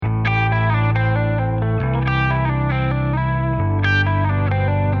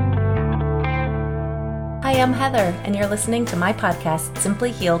I'm Heather, and you're listening to my podcast,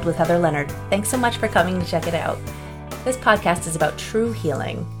 Simply Healed with Heather Leonard. Thanks so much for coming to check it out. This podcast is about true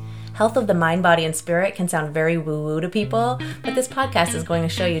healing. Health of the mind, body, and spirit can sound very woo-woo to people, but this podcast is going to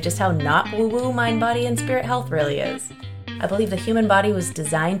show you just how not woo-woo mind, body, and spirit health really is. I believe the human body was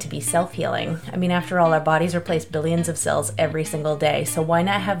designed to be self-healing. I mean, after all, our bodies replace billions of cells every single day, so why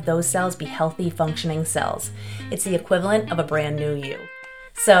not have those cells be healthy, functioning cells? It's the equivalent of a brand new you.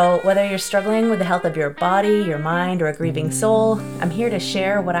 So whether you're struggling with the health of your body, your mind, or a grieving soul, I'm here to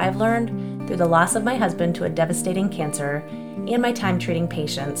share what I've learned through the loss of my husband to a devastating cancer and my time treating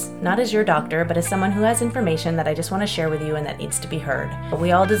patients, not as your doctor, but as someone who has information that I just want to share with you and that needs to be heard. But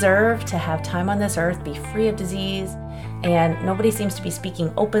we all deserve to have time on this earth, be free of disease, and nobody seems to be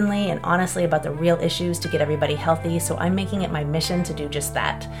speaking openly and honestly about the real issues to get everybody healthy, so I'm making it my mission to do just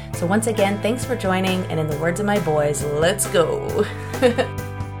that. So once again, thanks for joining, and in the words of my boys, let's go.